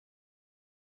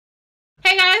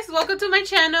welcome to my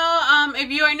channel. If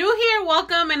you are new here,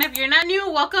 welcome, and if you're not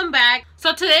new, welcome back.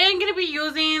 So today I'm gonna be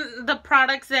using the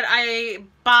products that I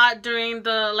bought during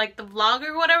the vlog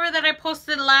or whatever that I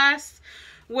posted last,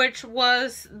 which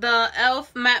was the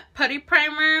e.l.f. matte putty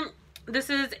primer. This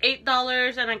is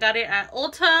 $8 and I got it at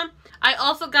Ulta. I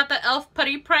also got the e.l.f.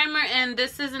 putty primer, and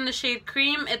this is in the shade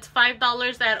cream. It's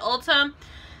 $5 at Ulta.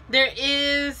 There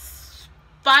is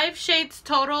 5 shades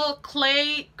total: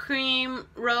 clay, cream,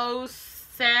 rose,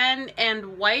 sand,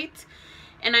 and white.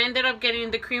 And I ended up getting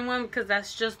the cream one because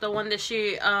that's just the one that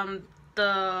she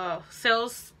the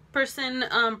salesperson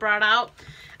brought out.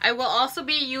 I will also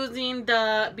be using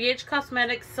the BH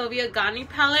Cosmetics Sylvia Gani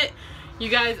palette. You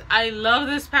guys, I love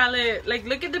this palette. Like,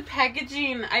 look at the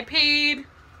packaging. I paid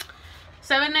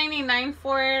 $7.99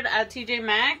 for it at TJ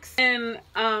Maxx, and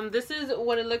this is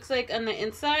what it looks like on the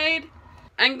inside.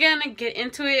 I'm gonna get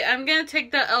into it. I'm gonna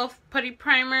take the e.l.f. putty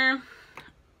primer,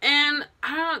 and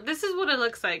I don't know, this is what it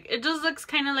looks like. It just looks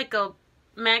kind of like a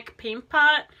MAC paint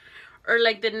pot, or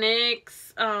like the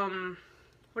NYX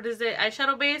what is it,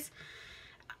 eyeshadow base.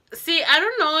 See, I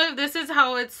don't know if this is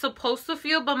how it's supposed to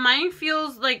feel, but mine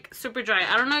feels like super dry.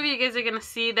 I don't know if you guys are gonna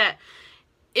see that.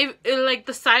 If like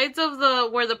the sides of the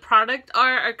where the product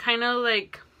are kind of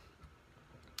like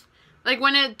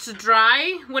when it's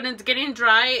dry, when it's getting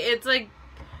dry, it's like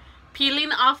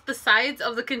peeling off the sides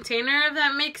of the container, if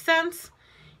that makes sense.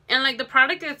 And like the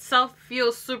product itself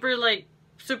feels super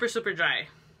super dry.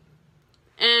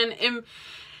 And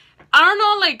I don't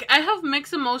know, like I have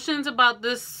mixed emotions about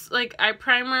this like eye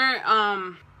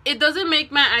primer. It doesn't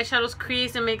make my eyeshadows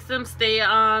crease. It makes them stay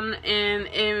on, and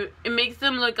it makes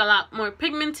them look a lot more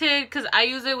pigmented because I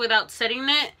use it without setting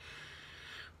it.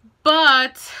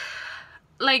 But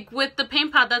like with the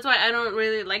paint pot, that's why I don't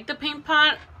really like the paint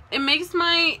pot. It makes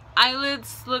my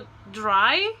eyelids look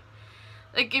dry.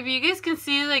 Like, if you guys can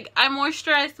see, like, I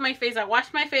moisturized my face. I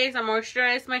washed my face. I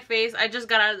moisturized my face. I just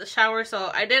got out of the shower,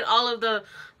 so I did all of the,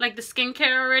 like, the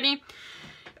skincare already.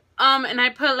 And I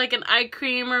put, like, an eye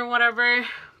cream or whatever.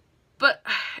 But,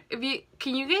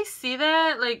 can you guys see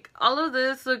that? Like, all of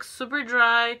this looks super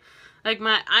dry. Like,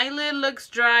 my eyelid looks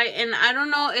dry. And I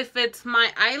don't know if it's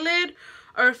my eyelid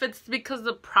or if it's because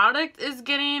the product is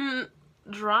getting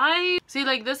dry. See,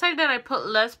 like, this side that I put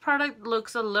less product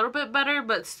looks a little bit better,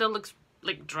 but still looks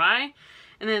like dry.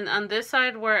 And then on this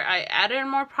side where I added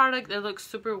more product, it looks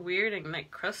super weird and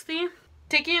like crusty.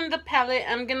 Taking the palette,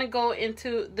 I'm gonna go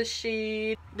into the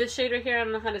shade, this shade right here. I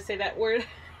don't know how to say that word.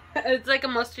 It's like a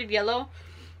mustard yellow.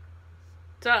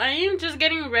 So I am just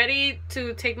getting ready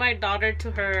to take my daughter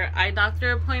to her eye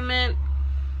doctor appointment.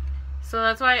 So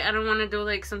that's why I don't want to do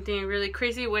like something really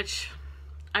crazy, which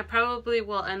I probably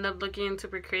will end up looking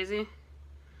super crazy.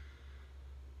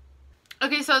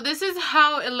 Okay, so this is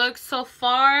how it looks so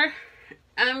far.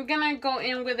 I'm gonna go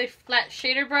in with a flat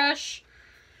shader brush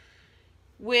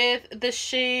with the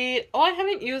shade, oh, I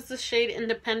haven't used the shade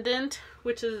Independent,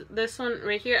 which is this one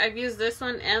right here. I've used this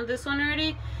one and this one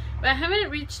already, but I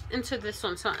haven't reached into this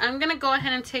one. So I'm gonna go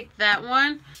ahead and take that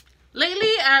one.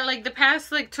 Lately, like the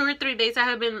past like 2 or 3 days, I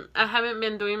haven't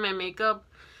been doing my makeup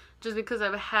just because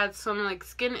I've had some like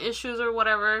skin issues or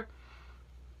whatever.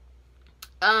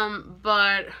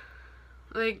 But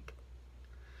like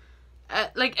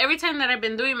every time that I've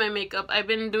been doing my makeup, I've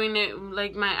been doing it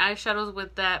like my eyeshadows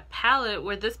with that palette,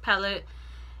 with this palette,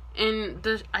 and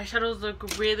the eyeshadows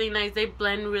look really nice. They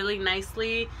blend really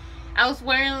nicely. I was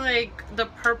wearing like the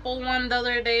purple one the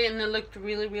other day and it looked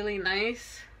really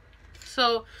nice.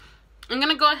 So I'm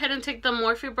gonna go ahead and take the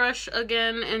Morphe brush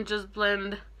again and just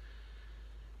blend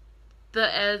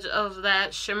the edge of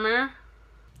that shimmer.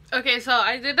 Okay, so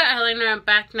I did the eyeliner. I'm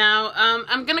back now.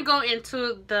 I'm gonna go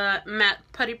into the matte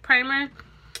putty primer.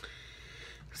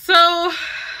 So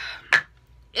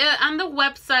on the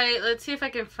website, let's see if I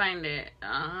can find it.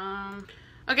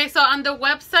 Okay, so on the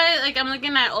website, like I'm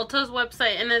looking at Ulta's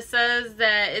website, and it says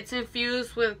that it's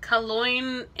infused with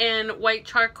colloid and white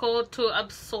charcoal to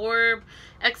absorb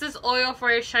excess oil for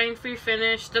a shine-free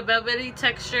finish. The velvety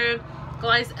texture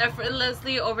glides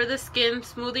effortlessly over the skin,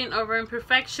 smoothing over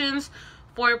imperfections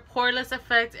for a poreless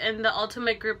effect and the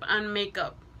ultimate grip on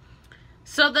makeup.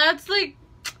 So that's like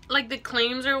the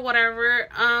claims or whatever.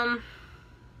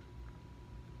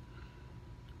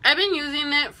 I've been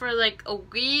using it for like a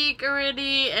week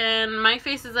already, and my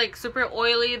face is like super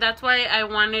oily. That's why I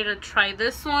wanted to try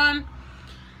this one.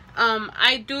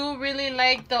 I do really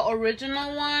like the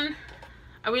original one.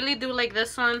 I really do like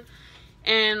this one,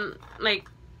 and like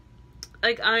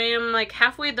I am like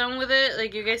halfway done with it.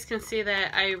 Like you guys can see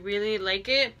that I really like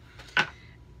it.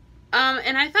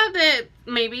 And I thought that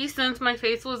maybe since my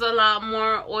face was a lot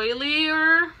more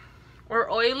oilier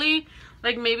or oily,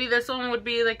 like maybe this one would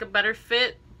be like a better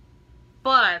fit,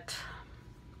 but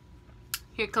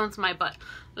here comes my butt.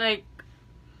 Like,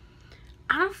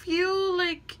 I don't feel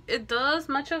like it does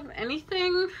much of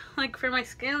anything like for my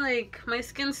skin. Like, my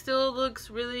skin still looks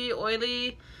really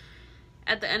oily.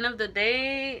 At the end of the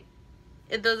day,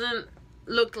 it doesn't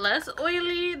look less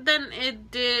oily than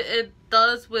it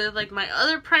does with like my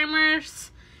other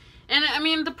primers. And I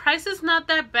mean, the price is not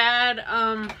that bad.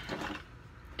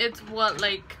 It's what,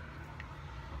 like,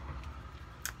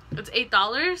 it's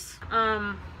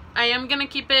 $8. I am gonna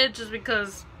keep it just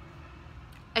because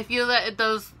I feel that it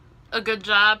does a good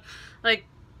job like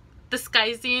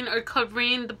disguising or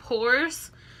covering the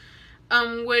pores,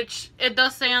 which it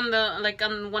does say on the, like,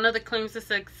 on one of the claims, it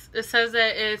says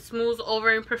that it smooths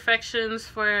over imperfections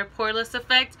for poreless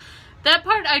effect. That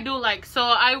part I do like, so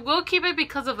I will keep it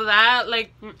because of that.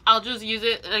 Like, I'll just use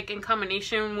it like in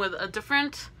combination with a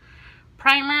different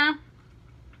primer.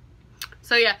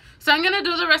 So yeah, so I'm gonna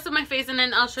do the rest of my face and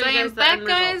then I'll show you guys the end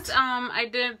result. I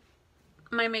did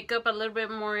my makeup a little bit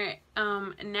more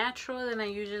natural than I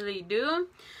usually do.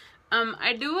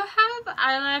 I do have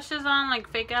eyelashes on, like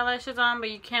fake eyelashes on,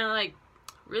 but you can't like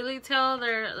really tell.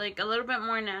 They're like a little bit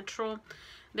more natural.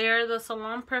 They're the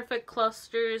Salon Perfect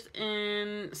clusters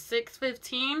in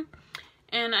 615,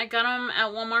 and I got them at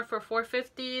Walmart for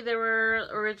 $4.50. They were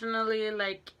originally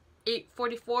like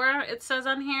 $8.44, it says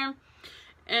on here.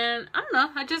 And I don't know,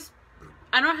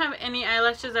 I don't have any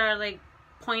eyelashes that are like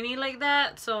pointy like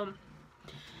that. So,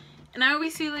 and I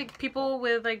always see like people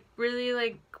with like really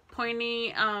like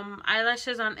pointy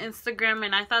eyelashes on Instagram,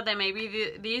 and I thought that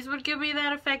maybe these would give me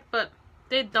that effect, but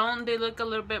they don't. They look a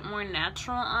little bit more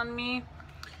natural on me.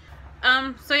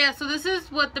 So yeah, so this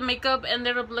is what the makeup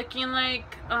ended up looking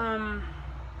like. And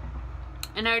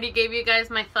I already gave you guys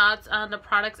my thoughts on the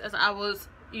products as I was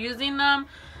using them.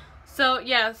 So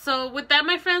yeah, so with that,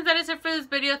 my friends, that is it for this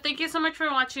video. Thank you so much for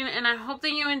watching, and I hope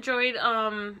that you enjoyed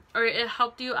or it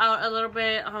helped you out a little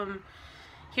bit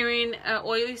hearing an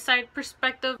oily side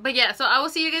perspective. But yeah, so I will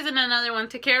see you guys in another one.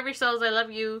 Take care of yourselves. I love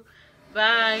you.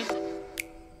 Bye.